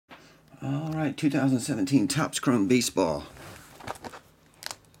All right, 2017 Topps Chrome Baseball.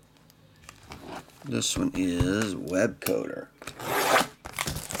 This one is Web Coder.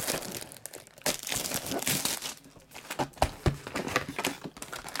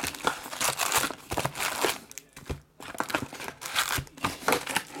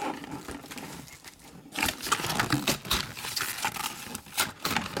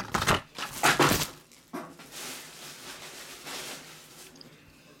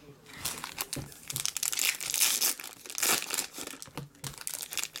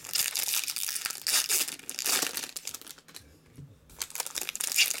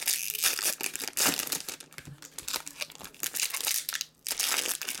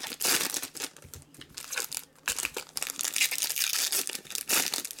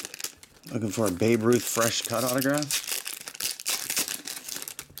 Looking for a Babe Ruth fresh cut autograph.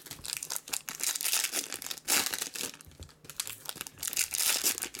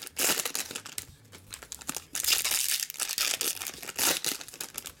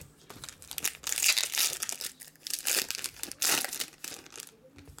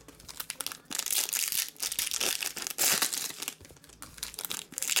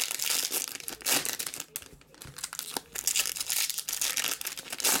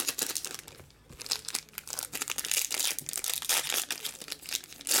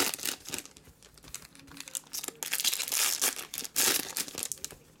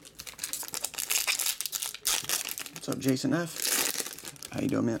 What's up, Jason F? How you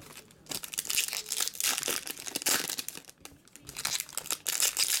doing, man?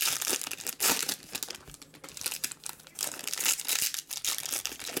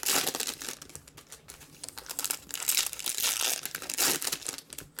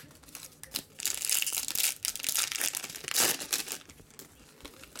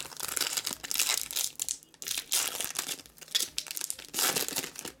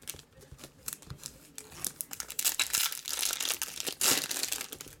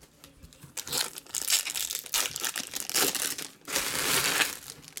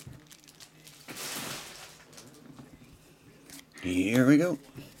 Here we go.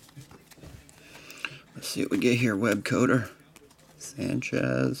 Let's see what we get here. Web Coder.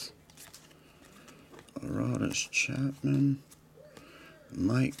 Sanchez. Aroldis Chapman.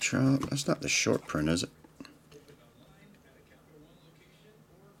 Mike Trout. That's not the short print, is it?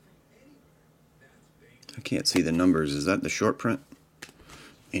 I can't see the numbers. Is that the short print?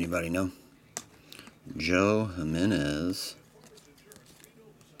 Anybody know? Joe Jimenez.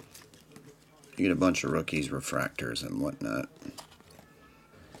 You get a bunch of rookies, refractors, and whatnot.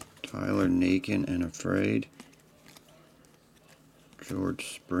 Tyler Nakin and Afraid.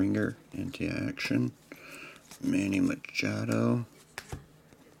 George Springer, anti-action. Manny Machado.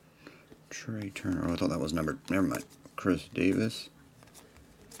 Trey Turner. Oh, I thought that was numbered. Never mind. Chris Davis.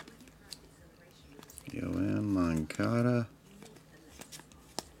 Yoan Moncada.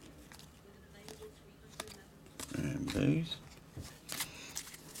 And base.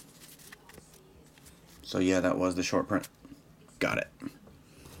 So yeah, that was the short print. Got it.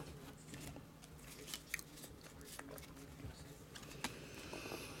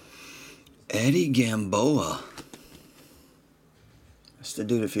 Eddie Gamboa. That's the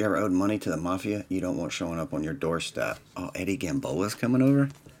dude, if you ever owed money to the mafia, you don't want showing up on your doorstep. Oh, Eddie Gamboa's coming over?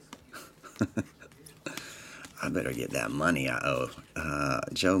 I better get that money I owe.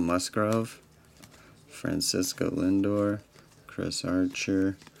 Joe Musgrove. Francisco Lindor. Chris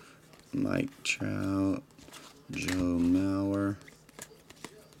Archer. Mike Trout. Joe Mauer.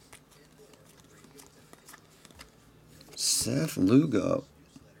 Seth Lugo.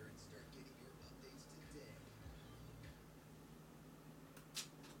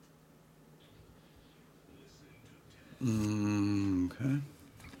 Okay.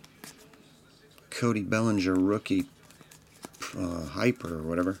 Cody Bellinger, rookie, hyper or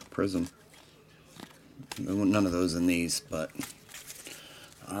whatever, prism. None of those in these, but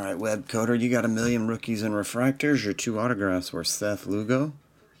all right, Web Coder, you got a million rookies and refractors. Your two autographs were Seth Lugo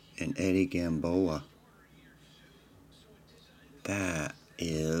and Eddie Gamboa. That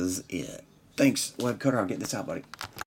is it. Thanks, Web Coder. I'll get this out, buddy.